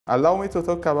Allow me to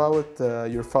talk about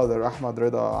your father, Ahmed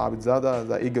Rida Abid Zada,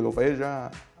 the Eagle of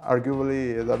Asia,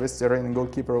 arguably the best Iranian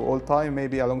goalkeeper of all time,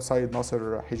 maybe alongside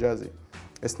Nasser Hijazi.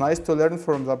 It's nice to learn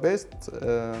from the best,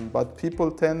 but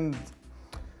people tend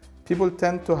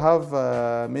to have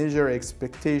major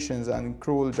expectations and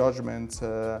cruel judgments.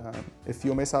 If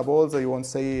you miss a ball, they won't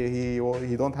say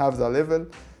he don't have the level.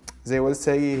 They will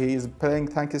say he is playing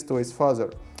thanks to his father.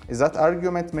 Is that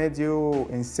argument made you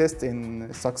insist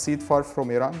in succeed far from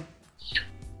Iran?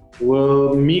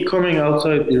 Well, me coming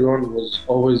outside Iran was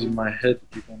always in my head,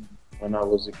 even when I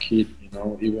was a kid,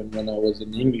 even when I was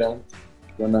in England,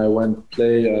 when I went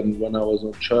play and when I was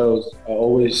on trials, I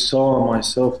always saw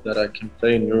myself that I can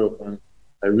play in Europe, and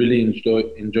I really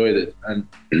enjoyed it. And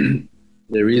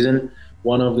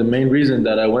one of the main reasons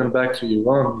that I went back to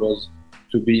Iran was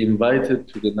to be invited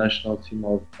to the national team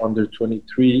of under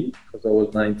 23, because I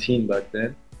was 19 back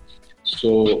then.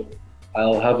 So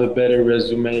I'll have a better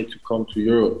resume to come to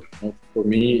Europe. For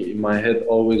me, in my head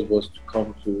always was to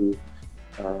come to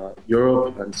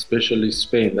Europe, and especially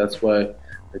Spain. That's why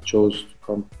I chose to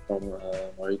come from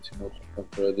Maritimo to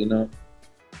Ponferradina.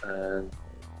 And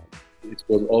it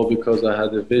was all because I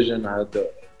had a vision, I had a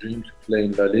dream to play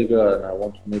in La Liga, and I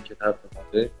want to make it happen one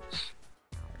day.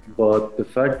 But the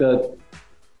fact that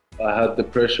I had the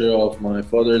pressure of my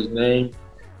father's name,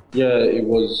 yeah, it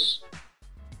was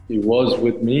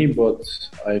with me, but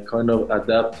I kind of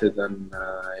adapted and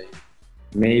I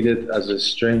made it as a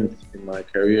strength in my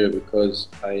career, because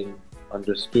I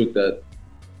understood that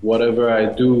whatever I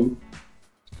do,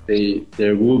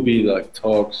 there will be like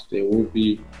talks, there will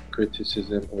be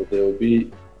criticism, or there will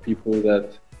be people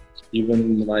that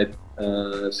even might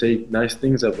say nice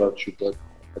things about you, but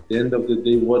at the end of the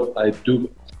day, what I do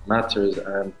matters.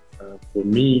 And for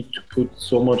me to put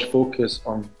so much focus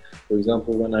on, for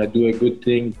example, when I do a good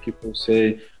thing, people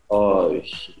say, "Oh,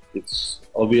 it's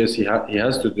obvious he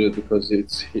has to do it because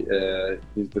he's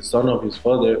the son of his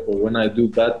father." Or when I do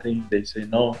bad things, they say,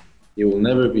 "No, he will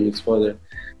never be his father."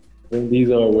 I think these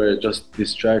were just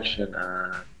distraction.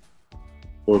 And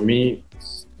for me,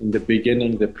 in the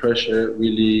beginning, the pressure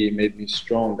really made me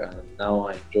strong, and now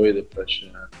I enjoy the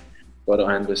pressure. But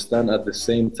I understand at the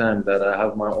same time that I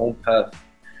have my own path.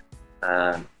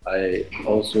 And I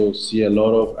also see a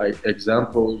lot of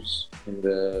examples in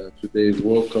today's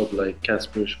World Cup, like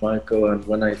Kasper Schmeichel, and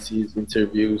when I see his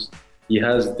interviews, he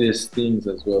has these things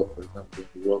as well. For example,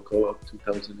 the World Cup of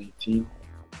 2018,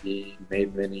 he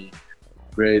made many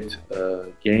great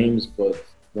games, but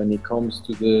when he comes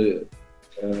to the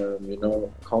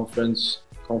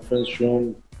conference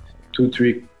room,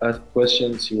 2-3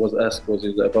 questions he was asked was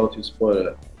about his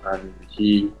father, and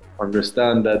he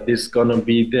understand that this is gonna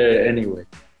be there anyway.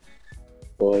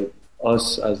 But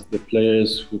us as the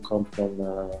players who come from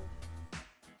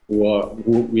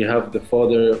we have the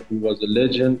father who was a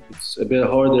legend, it's a bit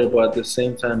harder, but at the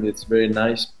same time it's very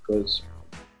nice because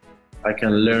I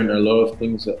can learn a lot of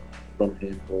things from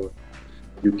him. Or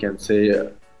you can say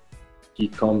he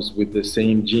comes with the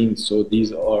same genes, so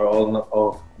these are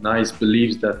all nice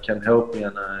beliefs that can help me,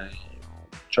 and I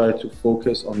try to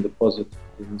focus on the positive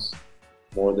things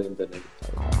more than the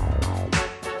negative.